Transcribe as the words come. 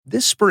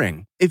This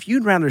spring, if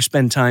you'd rather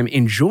spend time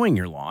enjoying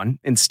your lawn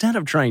instead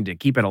of trying to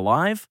keep it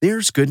alive,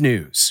 there's good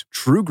news.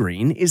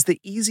 TruGreen is the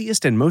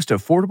easiest and most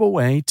affordable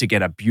way to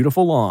get a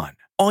beautiful lawn.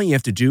 All you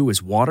have to do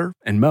is water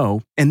and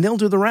mow, and they'll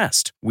do the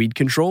rest. Weed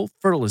control,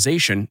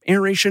 fertilization,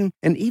 aeration,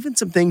 and even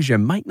some things you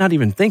might not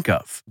even think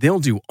of. They'll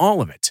do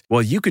all of it,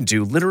 while you can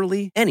do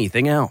literally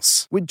anything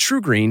else. With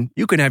TruGreen,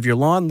 you can have your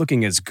lawn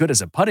looking as good as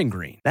a putting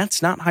green.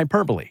 That's not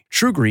hyperbole.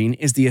 TruGreen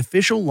is the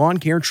official lawn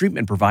care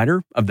treatment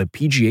provider of the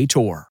PGA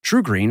Tour.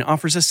 TruGreen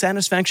offers a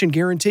satisfaction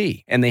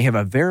guarantee, and they have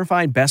a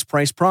verified best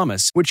price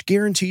promise, which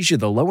guarantees you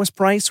the lowest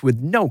price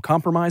with no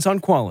compromise on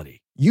quality.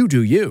 You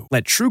do you.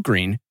 Let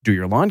TruGreen do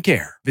your lawn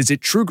care. Visit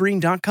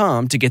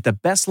TruGreen.com to get the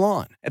best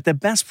lawn at the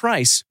best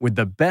price with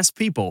the best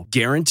people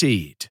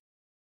guaranteed.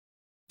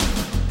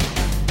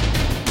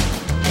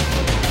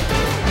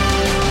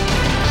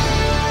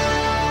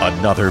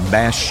 Another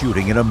mass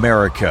shooting in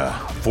America.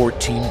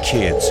 14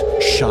 kids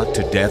shot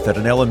to death at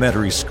an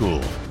elementary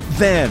school.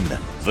 Then,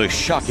 the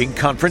shocking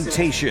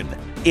confrontation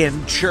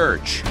in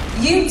church.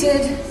 You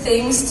did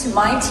things to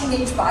my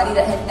teenage body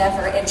that had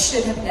never and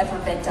should have never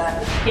been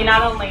done. He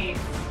not only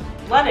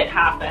let it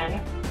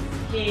happen,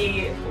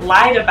 he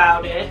lied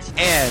about it.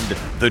 And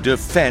the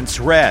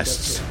defense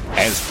rests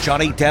as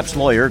Johnny Depp's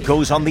lawyer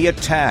goes on the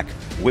attack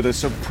with a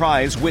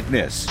surprise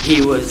witness.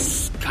 He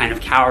was kind of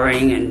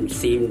cowering and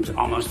seemed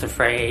almost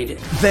afraid.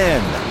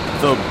 Then,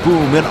 the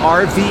boom in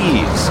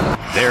RVs.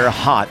 They're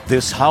hot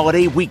this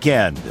holiday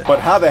weekend. But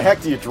how the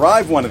heck do you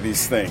drive one of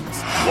these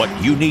things? What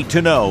you need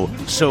to know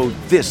so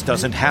this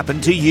doesn't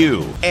happen to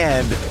you.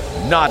 And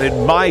not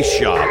in my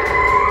shop.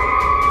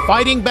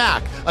 Fighting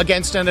back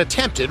against an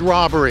attempted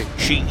robbery.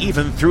 She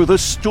even threw the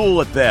stool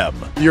at them.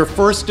 Your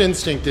first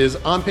instinct is,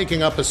 I'm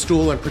picking up a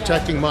stool and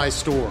protecting my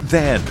store.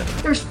 Then,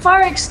 there's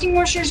fire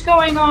extinguishers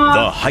going on.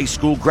 The high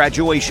school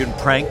graduation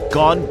prank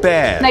gone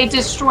bad. They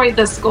destroyed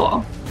the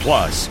school.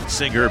 Plus,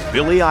 singer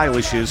Billie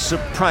Eilish's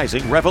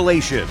surprising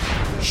revelation.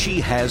 She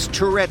has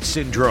Tourette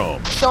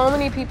syndrome. So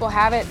many people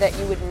have it that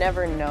you would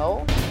never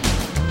know.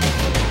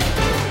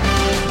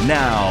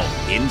 Now,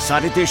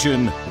 Inside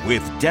Edition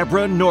with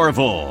Deborah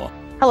Norville.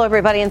 Hello,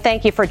 everybody, and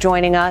thank you for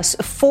joining us.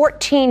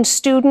 14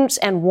 students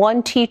and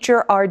 1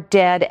 teacher are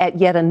dead at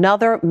yet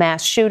another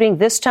mass shooting,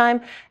 this time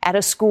at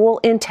a school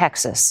in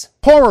Texas.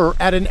 Horror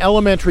at an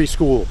elementary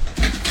school.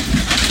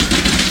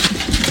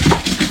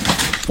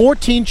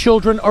 14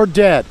 children are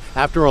dead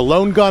after a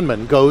lone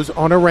gunman goes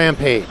on a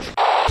rampage.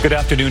 Good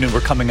afternoon, and we're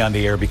coming on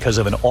the air because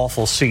of an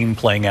awful scene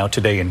playing out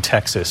today in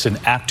Texas. An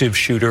active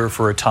shooter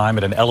for a time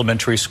at an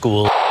elementary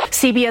school.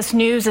 CBS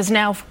News is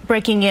now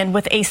breaking in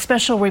with a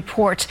special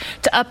report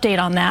to update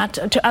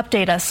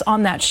us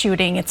on that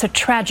shooting. It's a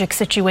tragic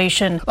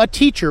situation. A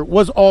teacher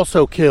was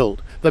also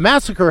killed. The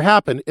massacre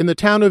happened in the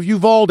town of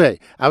Uvalde,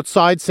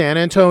 outside San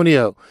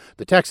Antonio.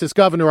 The Texas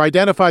governor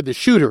identified the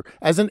shooter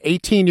as an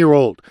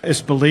 18-year-old.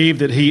 It's believed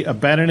that he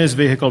abandoned his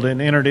vehicle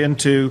and entered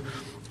into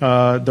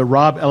the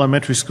Robb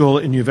Elementary School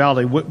in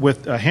Uvalde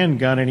with a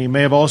handgun, and he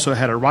may have also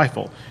had a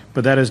rifle,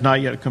 but that is not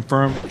yet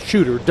confirmed. The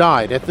shooter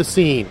died at the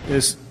scene.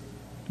 It's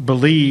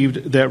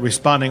believed that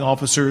responding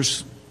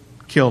officers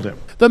killed him.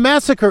 The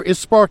massacre is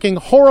sparking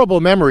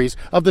horrible memories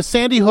of the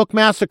Sandy Hook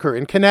massacre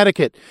in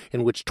Connecticut,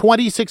 in which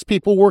 26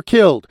 people were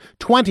killed,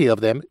 20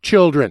 of them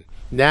children.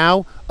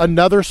 Now,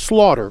 another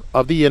slaughter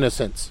of the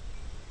innocents.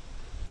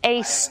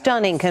 A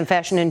stunning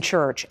confession in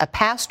church, a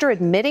pastor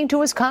admitting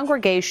to his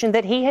congregation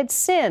that he had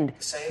sinned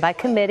by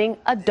committing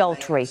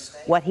adultery.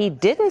 What he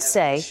didn't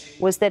say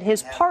was that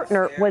his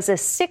partner was a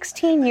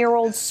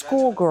 16-year-old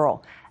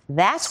schoolgirl.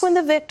 That's when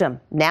the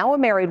victim, now a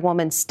married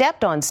woman,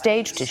 stepped on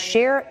stage to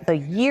share the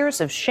years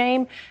of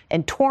shame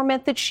and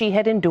torment that she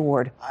had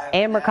endured.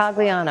 Ann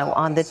Mercogliano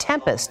on the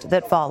tempest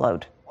that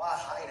followed.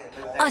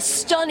 A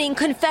stunning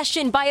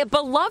confession by a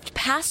beloved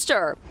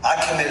pastor.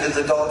 I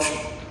committed adultery.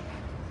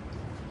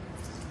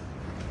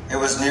 It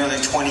was nearly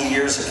 20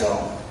 years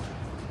ago.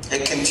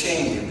 It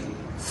continued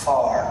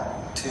far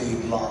too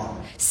long.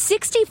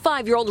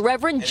 65-year-old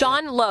Reverend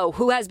John Lowe,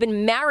 who has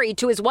been married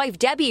to his wife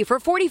Debbie for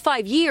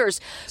 45 years,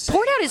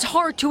 poured out his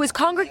heart to his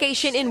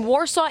congregation in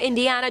Warsaw,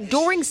 Indiana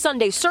during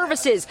Sunday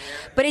services,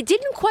 but it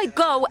didn't quite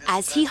go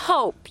as he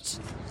hoped.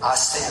 I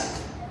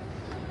sinned.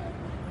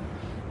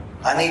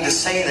 I need to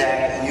say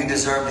that, and you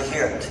deserve to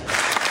hear it.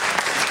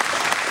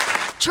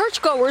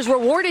 Churchgoers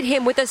rewarded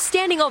him with a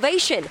standing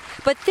ovation,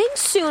 but things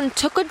soon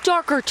took a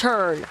darker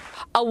turn.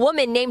 A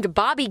woman named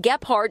Bobby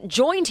Gephardt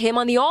joined him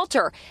on the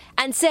altar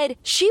and said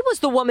she was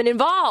the woman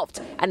involved,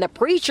 and the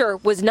preacher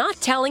was not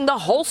telling the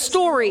whole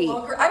story.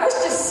 I was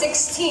just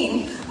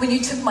 16 when you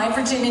took my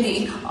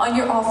virginity on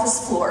your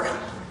office floor.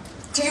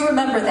 Do you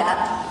remember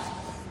that?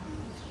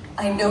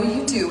 I know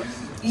you do.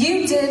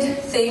 You did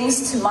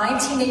things to my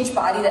teenage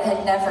body that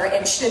had never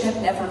and should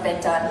have never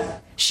been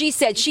done. She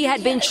said she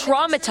had been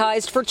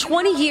traumatized for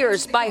 20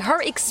 years by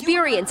her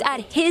experience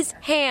at his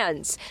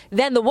hands.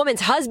 Then the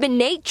woman's husband,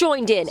 Nate,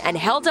 joined in and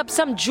held up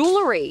some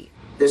jewelry.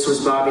 This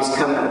was Bobby's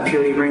covenant of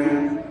purity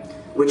ring,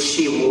 which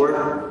she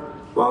wore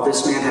while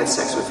this man had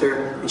sex with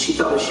her, and she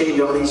felt ashamed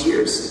all these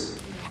years.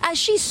 As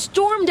she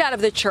stormed out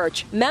of the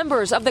church,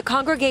 members of the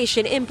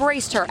congregation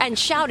embraced her and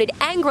shouted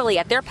angrily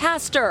at their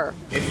pastor.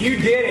 If you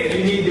did it,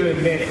 you need to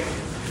admit it.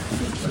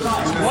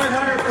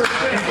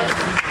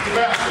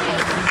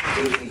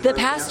 100%. The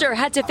pastor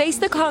had to face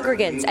the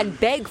congregants and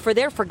beg for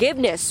their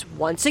forgiveness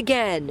once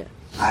again.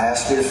 I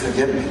ask you to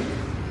forgive me,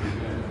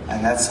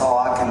 and that's all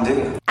I can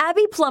do.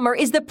 Abby Plummer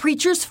is the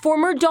preacher's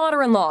former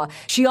daughter-in-law.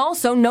 She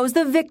also knows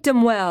the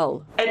victim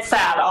well. It's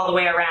sad all the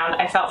way around.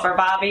 I felt for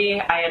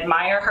Bobby. I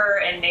admire her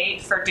and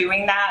Nate for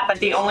doing that. But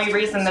the only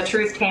reason the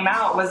truth came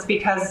out was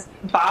because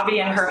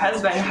Bobby and her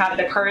husband had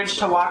the courage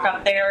to walk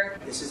up there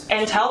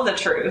and tell the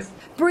truth.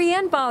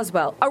 Brianne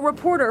Boswell, a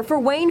reporter for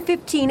Wayne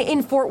 15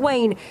 in Fort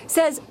Wayne,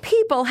 says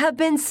people have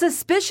been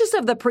suspicious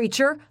of the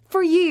preacher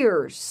for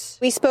years.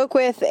 We spoke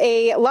with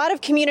a lot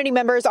of community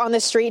members on the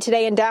street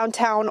today in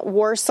downtown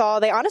Warsaw.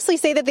 They honestly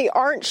say that they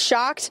aren't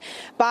shocked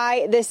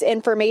by this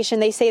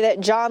information. They say that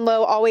John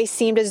Lowe always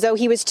seemed as though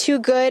he was too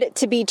good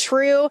to be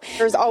true.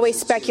 There's always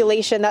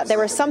speculation that there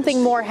was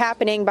something more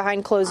happening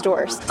behind closed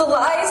doors. The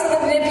lies and the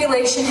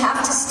manipulation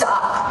have to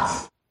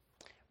stop.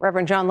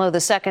 Reverend John Lowe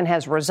II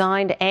has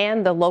resigned,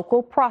 and the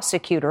local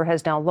prosecutor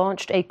has now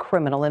launched a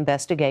criminal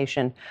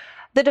investigation.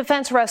 The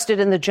defense rested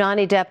in the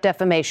Johnny Depp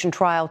defamation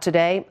trial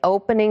today,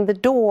 opening the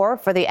door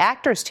for the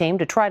actors team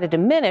to try to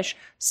diminish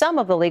some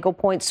of the legal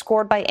points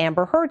scored by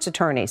Amber Heard's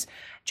attorneys.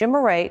 Jim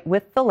Murray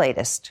with the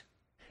latest.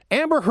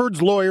 Amber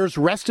Heard's lawyers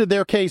rested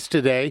their case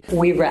today.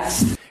 We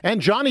rest. And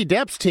Johnny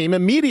Depp's team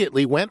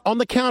immediately went on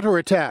the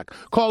counterattack,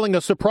 calling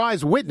a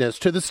surprise witness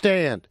to the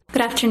stand.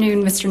 Good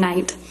afternoon, Mr.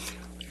 Knight.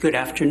 Good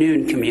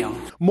afternoon, Camille.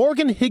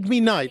 Morgan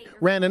Higbee Knight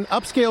ran an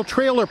upscale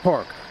trailer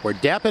park where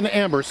Depp and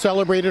Amber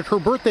celebrated her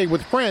birthday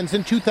with friends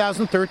in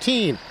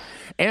 2013.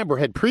 Amber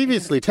had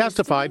previously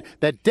testified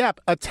that Depp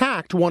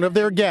attacked one of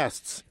their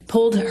guests.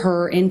 Pulled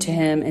her into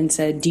him and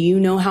said, "Do you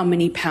know how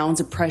many pounds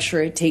of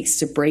pressure it takes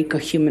to break a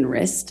human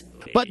wrist?"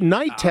 But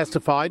Knight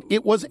testified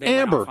it was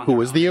Amber who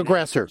was the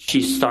aggressor.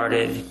 She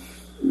started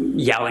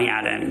yelling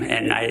at him,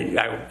 and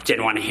I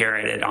didn't want to hear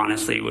it. It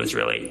honestly was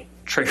really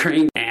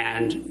triggering,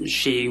 and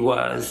she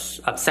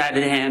was upset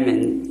at him,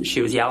 and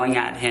she was yelling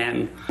at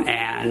him,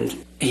 and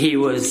he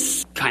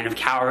was kind of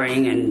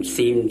cowering and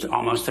seemed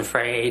almost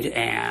afraid,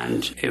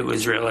 and it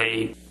was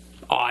really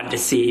odd to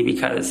see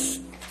because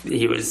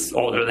he was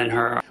older than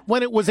her.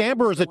 When it was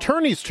Amber's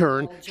attorney's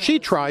turn, she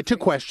tried to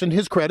question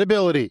his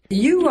credibility.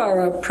 You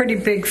are a pretty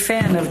big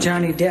fan of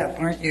Johnny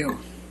Depp, aren't you?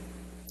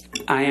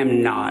 I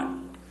am not,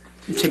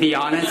 to be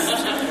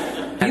honest.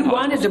 You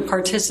wanted to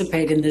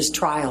participate in this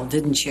trial,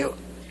 didn't you?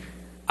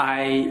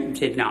 I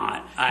did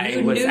not.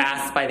 I was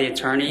asked by the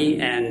attorney,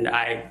 and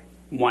I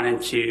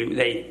wanted to.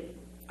 They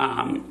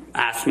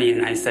asked me,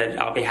 and I said,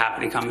 I'll be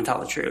happy to come and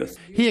tell the truth.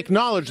 He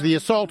acknowledged the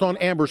assault on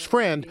Amber's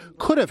friend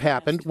could have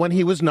happened when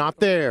he was not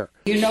there.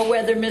 You know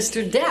whether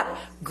Mr. Depp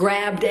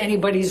grabbed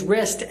anybody's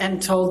wrist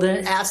and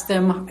asked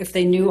them if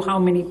they knew how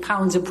many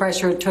pounds of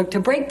pressure it took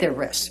to break their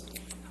wrist?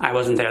 I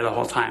wasn't there the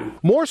whole time.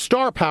 More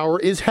star power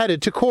is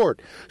headed to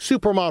court.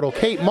 Supermodel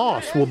Kate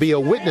Moss will be a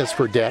witness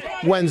for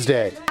Depp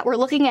Wednesday. We're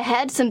looking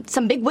ahead.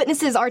 Some big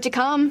witnesses are to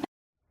come.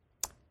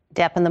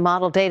 Depp and the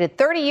model dated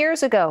 30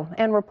 years ago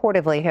and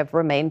reportedly have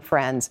remained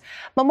friends.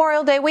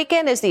 Memorial Day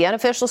weekend is the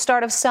unofficial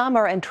start of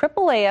summer, and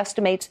AAA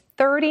estimates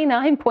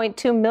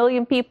 39.2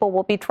 million people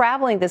will be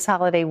traveling this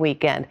holiday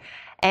weekend.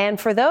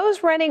 And for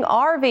those renting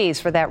RVs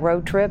for that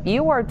road trip,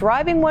 you are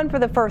driving one for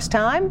the first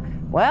time?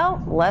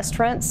 Well, Les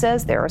Trent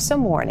says there are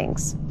some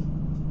warnings.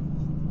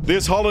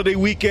 This holiday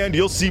weekend,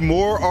 you'll see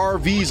more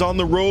RVs on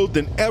the road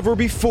than ever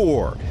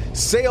before.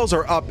 Sales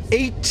are up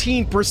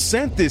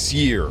 18% this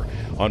year.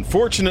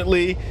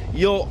 Unfortunately,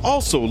 you'll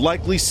also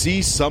likely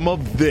see some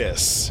of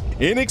this.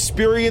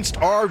 Inexperienced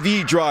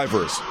RV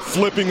drivers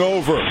flipping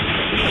over,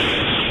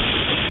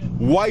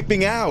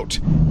 wiping out,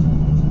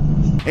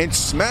 and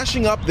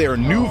smashing up their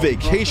new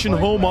vacation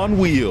home on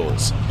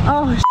wheels.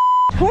 Oh,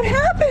 what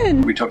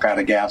happened? We took out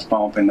a gas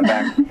pump in the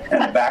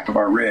back of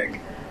our rig.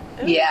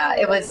 Yeah,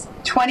 it was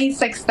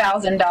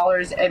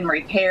 $26,000 in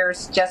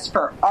repairs just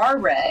for our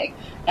rig,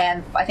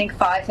 and I think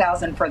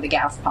 $5,000 for the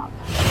gas pump.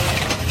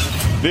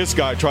 This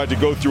guy tried to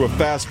go through a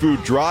fast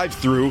food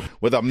drive-thru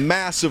with a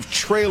massive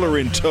trailer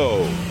in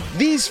tow.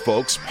 These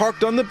folks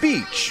parked on the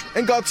beach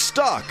and got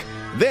stuck,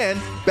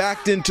 then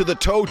backed into the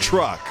tow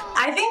truck.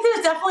 I think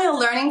there's definitely a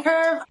learning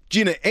curve.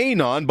 Gina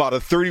Anon bought a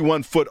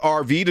 31-foot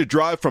RV to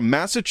drive from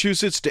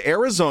Massachusetts to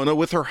Arizona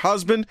with her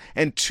husband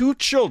and 2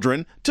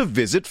 children to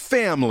visit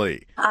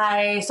family.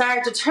 I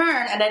started to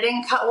turn and I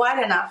didn't cut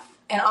wide enough.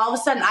 And all of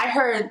a sudden I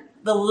heard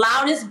the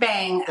loudest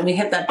bang, and we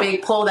hit that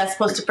big pole that's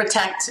supposed to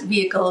protect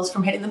vehicles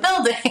from hitting the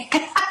building.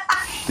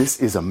 This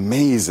is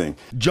amazing.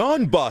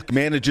 John Buck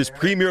manages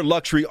Premier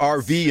Luxury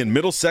RV in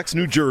Middlesex,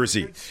 New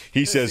Jersey.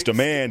 He says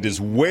demand is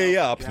way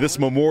up this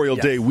Memorial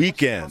Day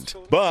weekend.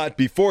 But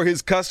before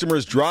his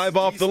customers drive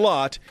off the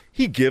lot,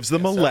 he gives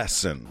them a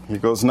lesson. Here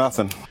goes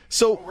nothing.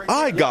 So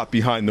I got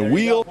behind the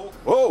wheel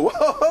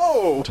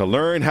to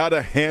learn how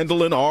to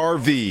handle an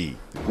RV.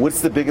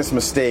 What's the biggest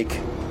mistake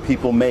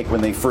people make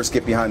when they first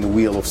get behind the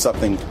wheel of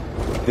something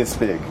this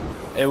big?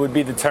 It would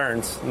be the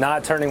turns,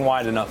 not turning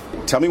wide enough.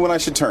 Tell me when I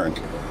should turn.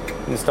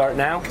 You start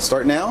now?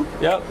 Start now?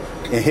 Yep.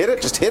 And hit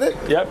it? Just hit it?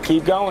 Yep,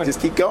 keep going.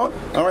 Just keep going?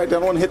 All right, I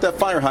don't want to hit that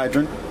fire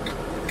hydrant.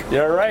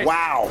 You're right.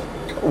 Wow.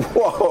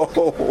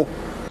 Whoa.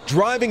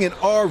 Driving an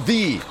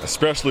RV,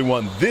 especially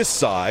one this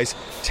size,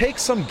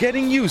 takes some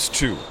getting used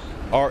to.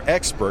 Our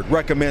expert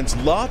recommends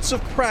lots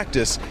of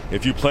practice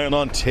if you plan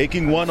on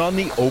taking one on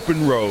the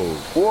open road.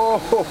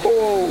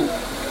 Whoa.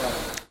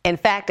 In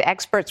fact,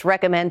 experts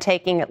recommend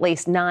taking at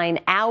least 9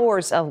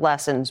 hours of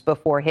lessons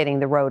before hitting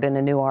the road in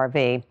a new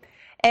RV.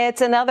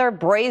 It's another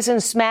brazen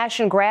smash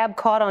and grab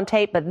caught on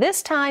tape, but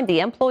this time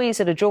the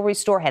employees at a jewelry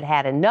store had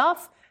had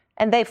enough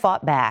and they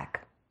fought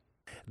back.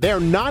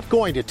 They're not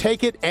going to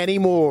take it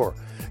anymore.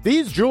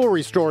 These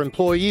jewelry store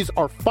employees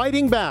are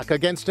fighting back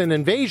against an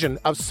invasion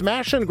of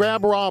smash and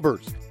grab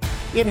robbers.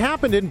 It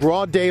happened in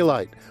broad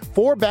daylight.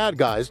 4 bad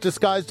guys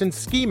disguised in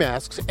ski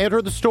masks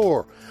enter the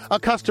store. A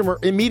customer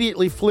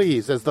immediately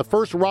flees as the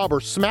first robber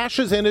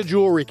smashes in a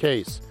jewelry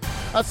case.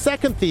 A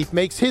second thief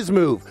makes his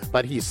move,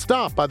 but he's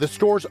stopped by the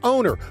store's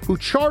owner, who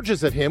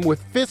charges at him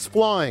with fists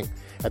flying.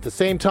 At the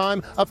same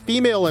time, a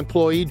female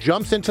employee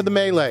jumps into the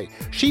melee.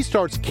 She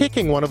starts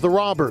kicking one of the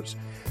robbers.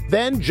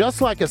 Then,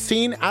 just like a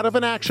scene out of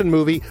an action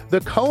movie,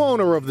 the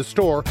co-owner of the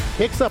store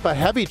picks up a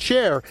heavy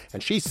chair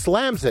and she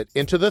slams it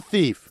into the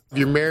thief.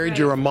 You're married,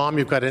 you're a mom,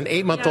 you've got an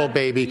 8-month-old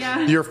baby.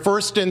 Yeah. Your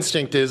first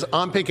instinct is,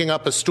 I'm picking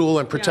up a stool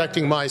and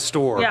protecting my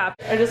store. Yeah,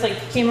 I just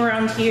came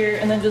around here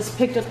and then just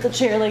picked up the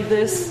chair like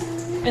this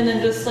and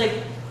then just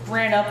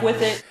ran up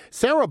with it.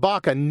 Sarah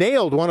Baca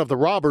nailed one of the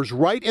robbers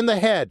right in the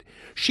head.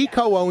 She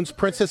co-owns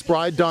Princess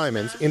Bride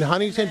Diamonds in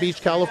Huntington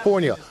Beach,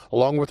 California,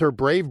 along with her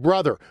brave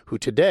brother, who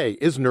today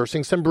is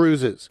nursing some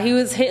bruises. He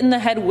was hit in the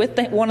head with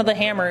one of the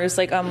hammers,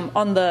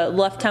 on the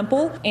left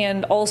temple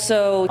and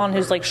also on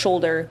his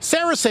shoulder.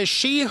 Sarah says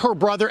she, her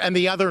brother, and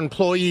the other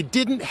employee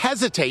didn't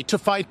hesitate to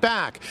fight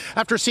back.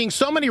 After seeing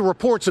so many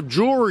reports of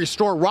jewelry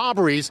store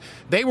robberies,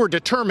 they were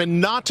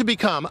determined not to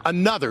become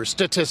another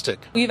statistic.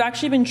 We've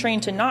actually been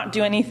trained to not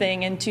do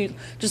anything and to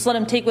just let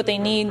them take what they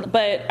need.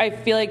 But I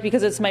feel like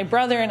because it's my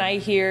brother and I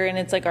here and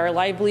it's our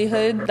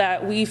livelihood,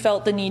 that we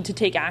felt the need to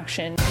take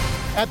action.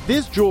 At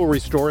this jewelry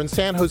store in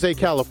San Jose,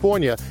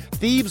 California,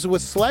 thieves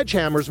with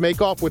sledgehammers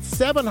make off with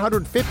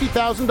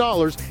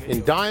 $750,000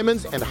 in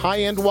diamonds and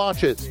high-end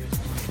watches.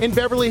 In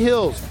Beverly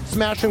Hills,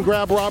 smash and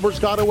grab robbers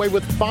got away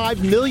with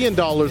 $5 million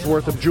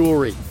worth of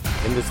jewelry.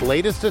 In this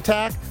latest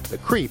attack, the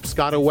creeps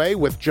got away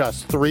with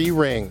just 3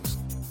 rings.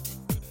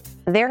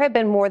 There have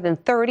been more than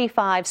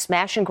 35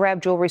 smash and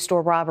grab jewelry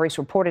store robberies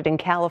reported in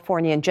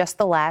California in just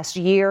the last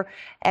year.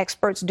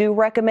 Experts do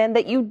recommend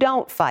that you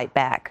don't fight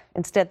back.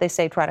 Instead, they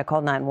say try to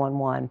call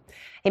 911.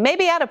 He may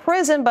be out of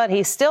prison, but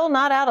he's still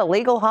not out of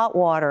legal hot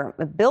water.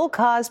 Bill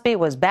Cosby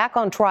was back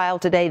on trial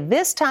today,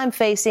 this time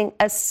facing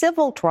a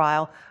civil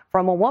trial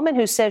from a woman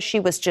who says she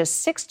was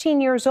just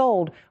 16 years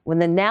old when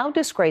the now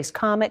disgraced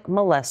comic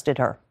molested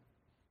her.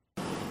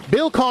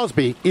 Bill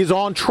Cosby is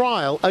on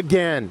trial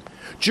again.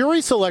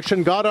 Jury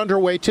selection got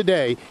underway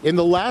today in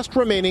the last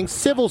remaining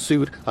civil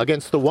suit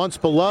against the once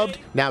beloved,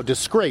 now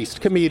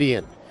disgraced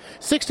comedian.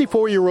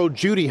 64-year-old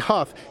Judy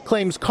Huff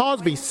claims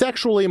Cosby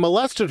sexually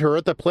molested her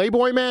at the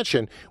Playboy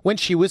Mansion when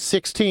she was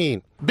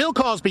 16. Bill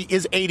Cosby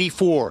is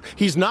 84.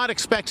 He's not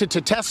expected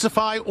to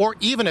testify or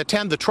even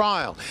attend the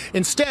trial.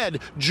 Instead,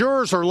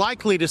 jurors are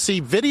likely to see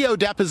video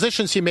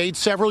depositions he made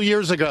several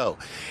years ago.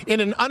 In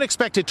an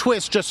unexpected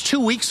twist, just 2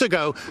 weeks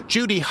ago,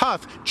 Judy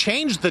Huff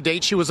changed the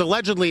date she was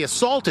allegedly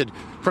assaulted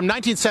from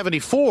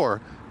 1974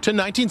 to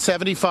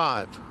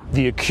 1975.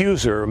 The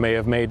accuser may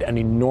have made an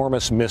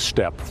enormous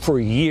misstep.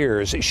 For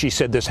years, she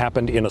said this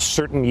happened in a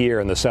certain year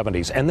in the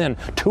 70s. And then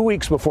 2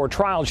 weeks before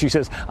trial, she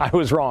says, I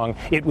was wrong.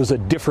 It was a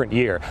different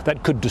year.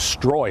 That could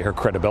destroy her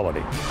credibility.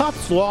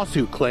 Huff's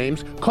lawsuit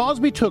claims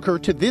Cosby took her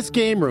to this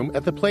game room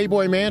at the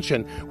Playboy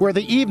Mansion, where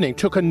the evening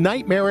took a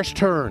nightmarish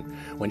turn.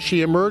 When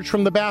she emerged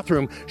from the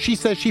bathroom, she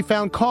says she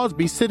found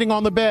Cosby sitting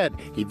on the bed.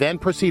 He then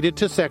proceeded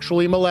to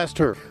sexually molest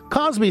her.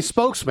 Cosby's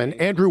spokesman,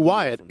 Andrew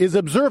Wyatt, is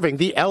observing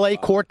the L.A.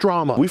 court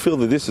drama. We feel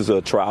that this is a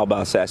trial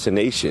by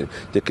assassination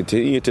to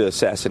continue to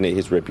assassinate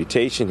his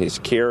reputation, his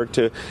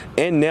character,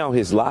 and now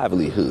his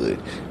livelihood.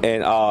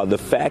 And the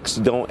facts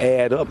don't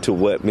add up to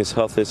what Ms.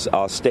 Huff is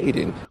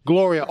stating.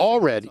 Gloria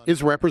Allred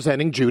is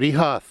representing Judy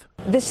Huff.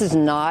 This is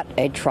not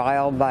a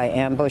trial by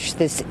ambush.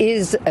 This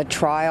is a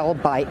trial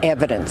by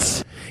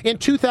evidence. In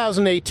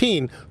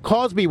 2018,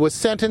 Cosby was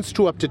sentenced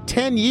to up to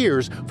 10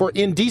 years for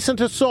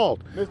indecent assault.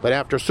 But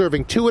after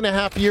serving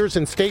 2.5 years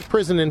in state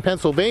prison in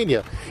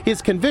Pennsylvania,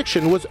 his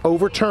conviction was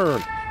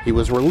overturned. He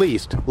was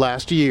released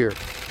last year.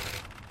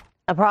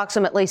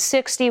 Approximately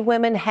 60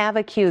 women have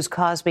accused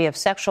Cosby of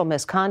sexual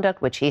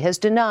misconduct, which he has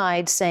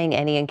denied, saying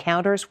any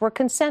encounters were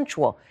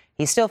consensual.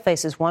 He still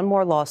faces one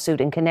more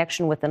lawsuit in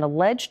connection with an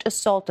alleged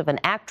assault of an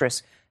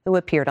actress who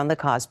appeared on The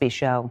Cosby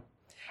Show.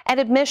 An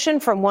admission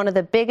from one of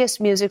the biggest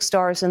music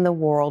stars in the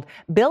world,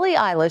 Billie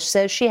Eilish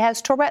says she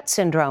has Tourette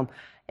syndrome.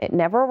 It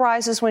never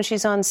arises when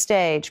she's on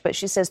stage, but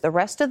she says the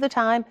rest of the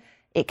time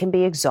it can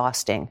be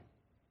exhausting.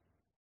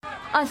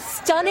 A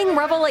stunning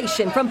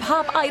revelation from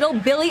pop idol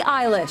Billie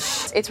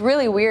Eilish. It's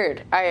really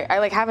weird.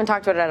 I haven't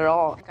talked about it at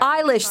all.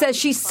 Eilish says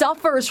she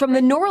suffers from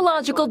the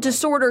neurological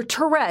disorder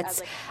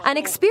Tourette's and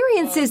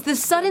experiences the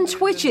sudden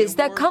twitches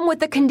that come with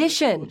the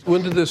condition.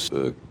 When did this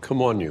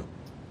come on you?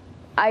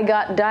 I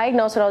got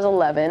diagnosed when I was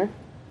 11,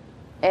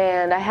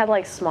 and I had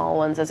like small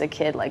ones as a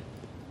kid, like,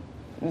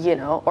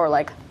 or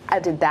like I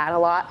did that a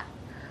lot.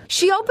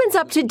 She opens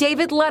up to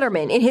David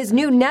Letterman in his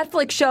new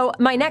Netflix show,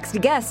 My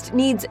Next Guest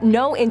Needs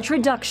No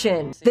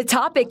Introduction. The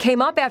topic came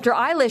up after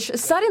Eilish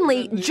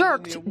suddenly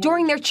jerked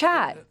during their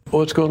chat.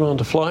 What's going on,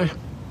 to fly?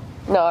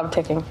 No, I'm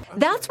ticking.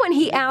 That's when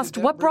he asked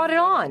what brought it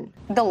on.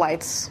 The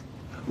lights.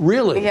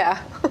 Really? Yeah.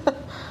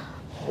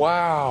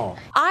 Wow.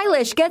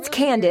 Eilish gets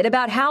candid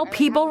about how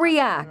people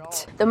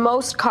react. The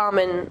most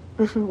common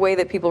way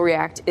that people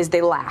react is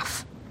they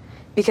laugh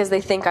because they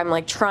think I'm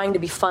like trying to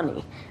be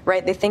funny,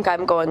 right? They think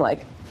I'm going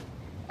like,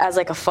 as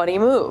like a funny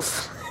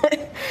move.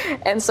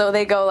 And so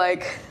they go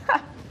like,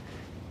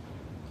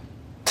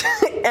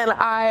 and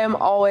I am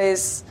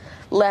always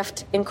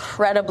left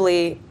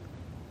incredibly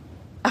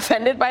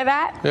offended by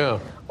that. Yeah.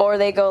 Or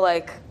they go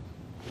like,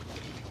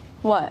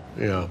 what?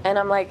 Yeah. And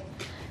I'm like,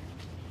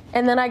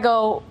 and then I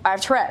go, I have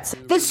Tourette's.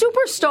 The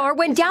superstar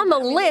went down the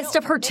list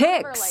of her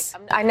tics.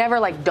 I never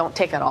like don't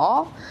tick at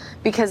all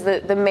because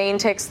the main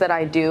tics that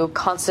I do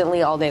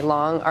constantly all day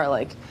long are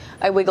like,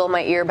 I wiggle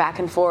my ear back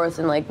and forth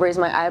and like raise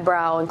my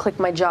eyebrow and click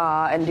my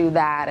jaw and do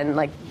that and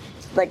like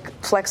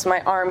flex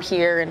my arm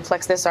here and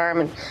flex this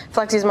arm and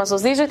flex these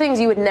muscles. These are things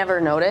you would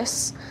never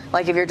notice,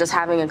 like if you're just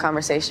having a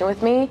conversation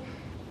with me.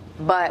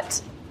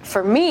 But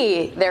for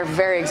me, they're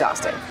very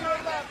exhausting.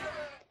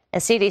 A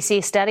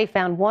CDC study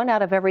found 1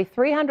 out of every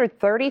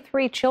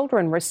 333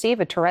 children receive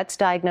a Tourette's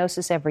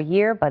diagnosis every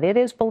year, but it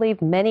is believed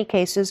many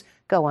cases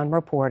go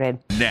unreported.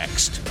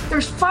 Next,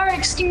 there's fire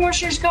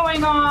extinguishers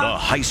going on. The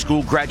high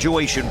school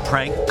graduation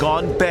prank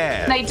gone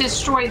bad. They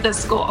destroyed the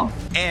school.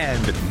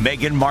 And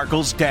Meghan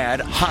Markle's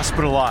dad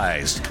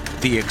hospitalized.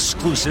 The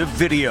exclusive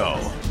video.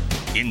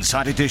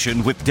 Inside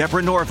Edition with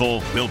Deborah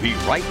Norville. We'll be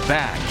right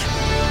back.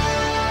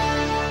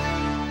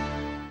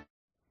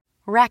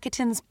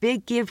 Rakuten's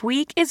Big Give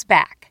Week is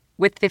back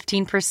with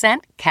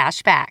 15%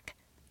 cash back.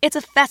 It's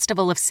a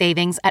festival of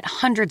savings at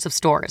hundreds of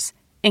stores,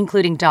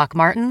 including Doc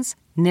Martens,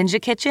 Ninja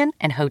Kitchen,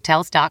 and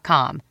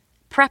Hotels.com.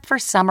 Prep for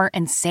summer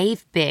and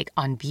save big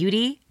on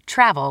beauty,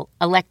 travel,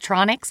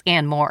 electronics,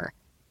 and more.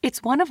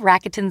 It's one of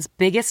Rakuten's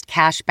biggest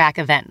cash back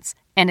events,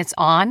 and it's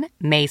on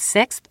May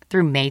 6th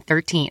through May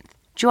 13th.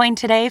 Join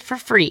today for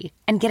free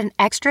and get an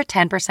extra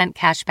 10%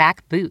 cash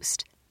back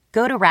boost.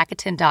 Go to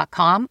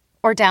Rakuten.com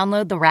or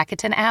download the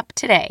Rakuten app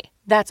today.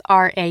 That's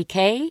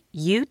Rakuten.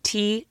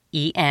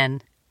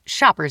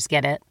 Shoppers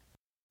get it.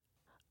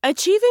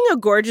 Achieving a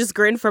gorgeous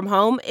grin from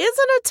home isn't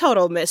a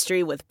total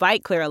mystery with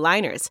Byte Clear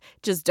aligners.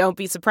 Just don't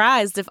be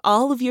surprised if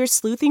all of your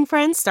sleuthing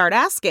friends start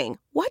asking,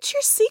 "What's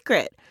your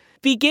secret?"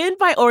 Begin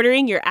by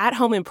ordering your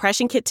at-home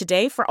impression kit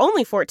today for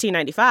only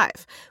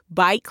 $14.95.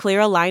 Byte Clear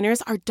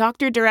aligners are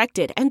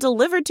doctor-directed and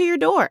delivered to your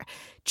door.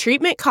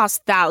 Treatment costs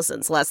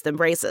thousands less than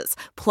braces.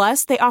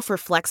 Plus, they offer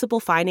flexible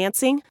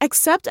financing,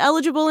 accept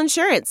eligible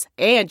insurance,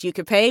 and you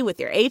can pay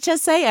with your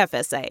HSA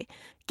FSA.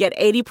 Get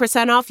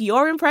 80% off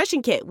your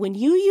impression kit when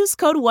you use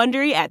code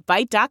WONDERY at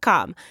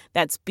Byte.com.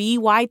 That's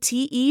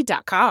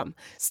BYTE.com.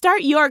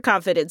 Start your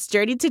confidence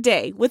journey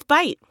today with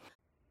Byte.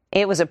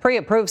 It was a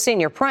pre-approved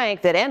senior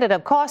prank that ended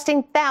up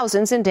costing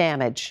thousands in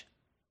damage.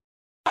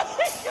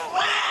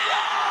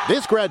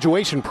 This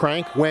graduation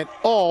prank went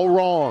all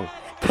wrong.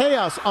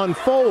 Chaos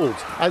unfolds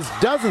as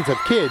dozens of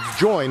kids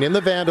join in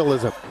the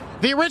vandalism.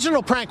 The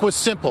original prank was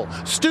simple.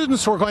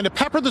 Students were going to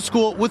pepper the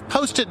school with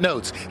Post-it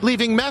notes,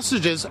 leaving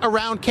messages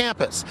around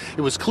campus.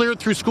 It was cleared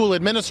through school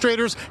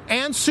administrators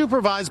and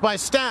supervised by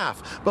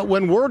staff. But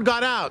when word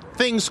got out,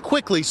 things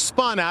quickly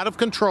spun out of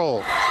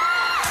control.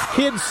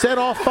 Kids set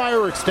off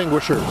fire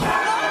extinguishers,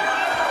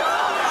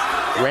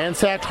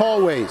 ransacked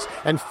hallways,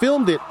 and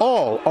filmed it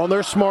all on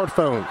their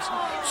smartphones.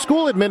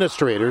 School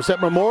administrators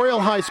at Memorial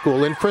High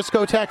School in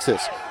Frisco,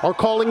 Texas, are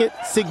calling it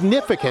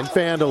significant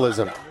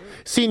vandalism.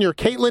 Senior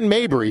Caitlin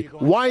Mabry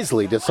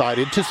wisely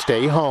decided to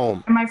stay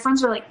home. My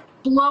friends were like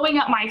blowing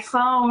up my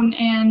phone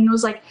and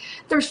was like,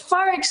 there's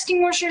fire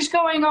extinguishers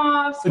going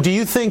off. Do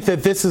you think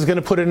that this is going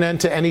to put an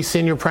end to any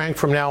senior prank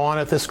from now on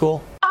at this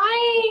school?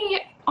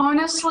 I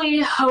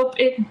honestly hope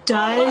it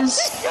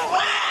does.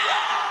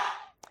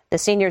 The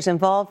seniors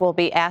involved will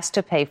be asked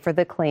to pay for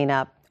the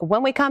cleanup.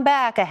 When we come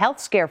back, a health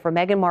scare for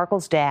Meghan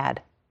Markle's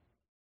dad.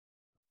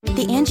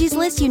 The Angie's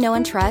List you know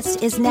and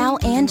trust is now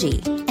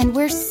Angie, and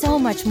we're so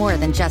much more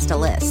than just a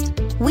list.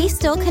 We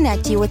still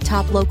connect you with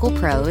top local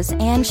pros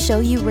and show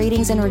you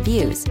ratings and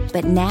reviews,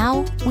 but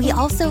now we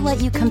also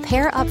let you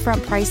compare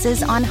upfront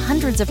prices on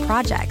hundreds of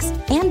projects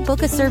and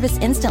book a service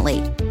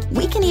instantly.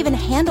 We can even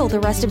handle the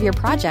rest of your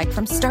project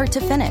from start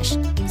to finish.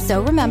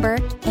 So remember,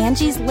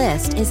 Angie's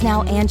List is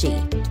now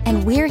Angie,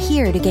 and we're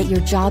here to get your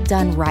job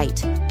done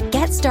right.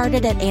 Get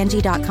started at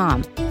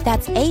Angie.com.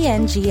 That's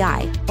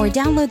ANGI, or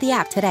download the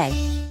app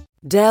today.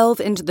 Delve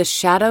into the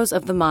shadows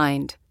of the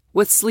mind.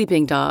 with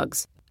Sleeping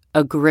Dogs,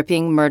 a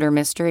gripping murder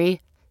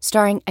mystery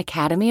starring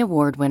Academy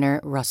Award winner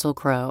Russell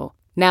Crowe.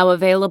 Now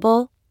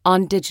available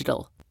on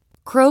digital.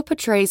 Crowe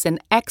portrays an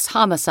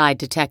ex-homicide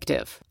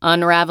detective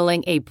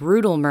unraveling a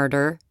brutal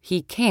murder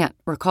he can't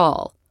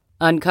recall.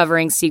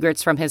 Uncovering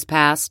secrets from his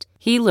past,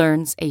 he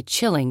learns a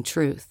chilling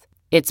truth.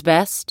 It's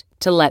best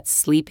to let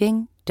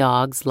sleeping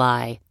dogs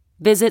lie.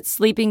 Visit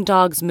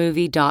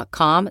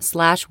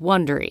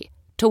sleepingdogsmovie.com/Wondery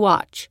to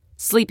watch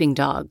Sleeping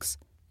Dogs,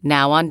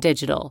 now on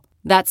digital.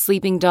 That's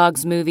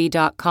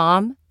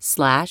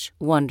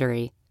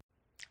sleepingdogsmovie.com/Wondery.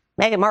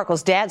 Meghan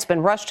Markle's dad's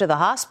been rushed to the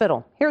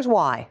hospital. Here's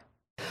why.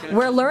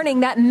 We're learning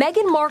that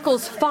Meghan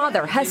Markle's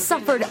father has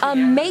suffered a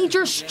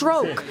major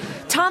stroke.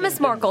 Thomas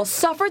Markle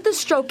suffered the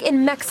stroke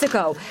in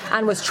Mexico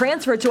and was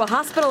transferred to a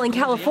hospital in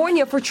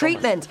California for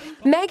treatment.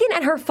 Meghan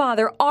and her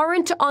father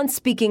aren't on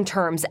speaking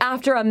terms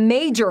after a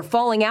major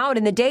falling out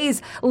in the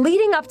days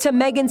leading up to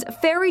Meghan's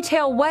fairy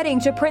tale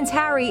wedding to Prince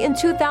Harry in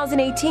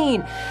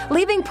 2018,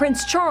 leaving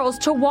Prince Charles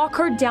to walk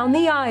her down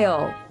the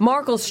aisle.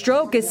 Markle's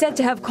stroke is said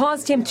to have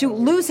caused him to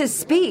lose his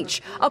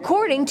speech,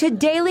 according to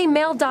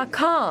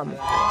DailyMail.com.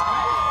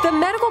 The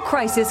medical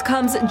crisis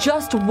comes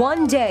just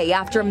one day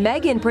after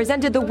Meghan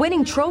presented the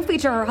winning trophy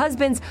to her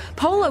husband's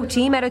polo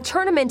team at a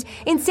tournament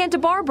in Santa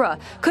Barbara,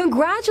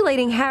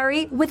 congratulating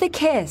Harry with a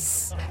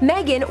kiss.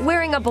 Meghan,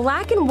 wearing a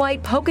black and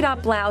white polka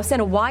dot blouse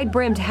and a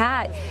wide-brimmed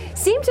hat,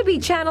 seemed to be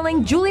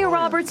channeling Julia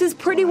Roberts'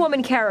 Pretty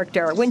Woman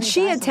character when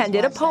she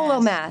attended a polo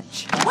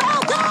match.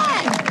 Well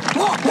done!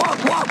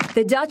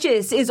 The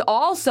Duchess is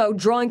also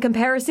drawing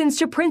comparisons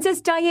to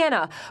Princess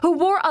Diana, who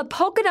wore a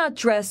polka dot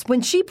dress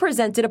when she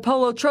presented a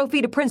polo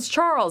trophy to Prince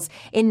Charles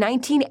in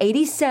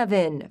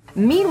 1987.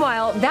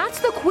 Meanwhile, that's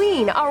the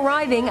Queen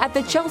arriving at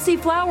the Chelsea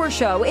Flower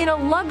Show in a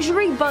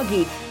luxury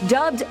buggy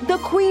dubbed the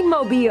Queen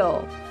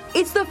Mobile.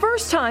 It's the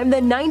first time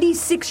the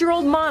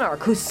 96-year-old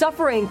monarch who's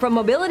suffering from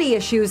mobility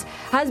issues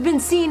has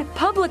been seen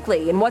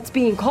publicly in what's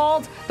being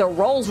called the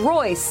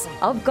Rolls-Royce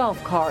of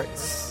golf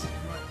carts.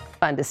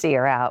 Fun to see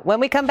her out. When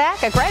we come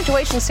back, a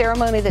graduation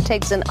ceremony that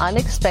takes an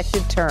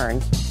unexpected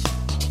turn.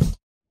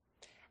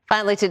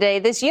 Finally today,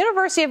 this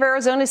University of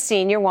Arizona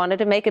senior wanted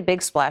to make a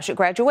big splash at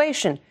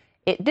graduation.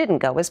 It didn't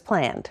go as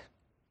planned.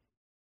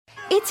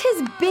 It's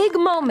his big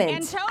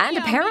moment, and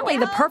apparently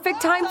the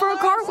perfect time for a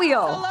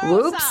cartwheel.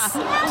 Whoops.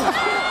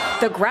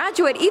 The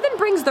graduate even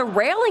brings the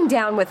railing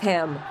down with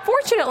him.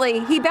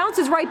 Fortunately, he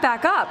bounces right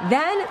back up,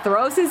 then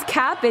throws his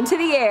cap into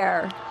the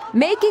air.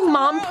 Making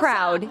mom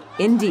proud,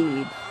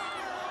 indeed.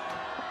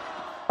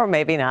 Or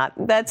maybe not.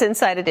 That's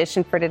Inside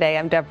Edition for today.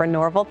 I'm Deborah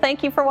Norville.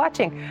 Thank you for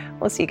watching.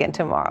 We'll see you again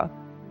tomorrow.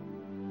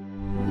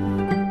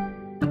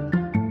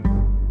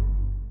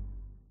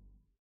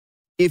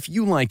 If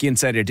you like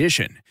Inside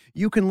Edition,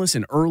 you can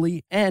listen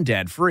early and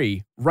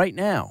ad-free right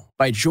now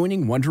by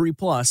joining Wondery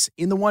Plus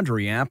in the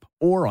Wondery app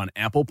or on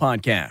Apple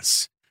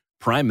Podcasts.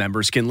 Prime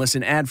members can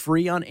listen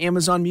ad-free on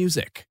Amazon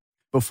Music.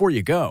 Before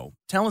you go,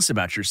 tell us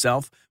about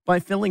yourself by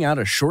filling out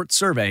a short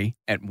survey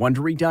at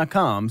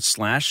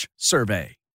Wondery.com/survey.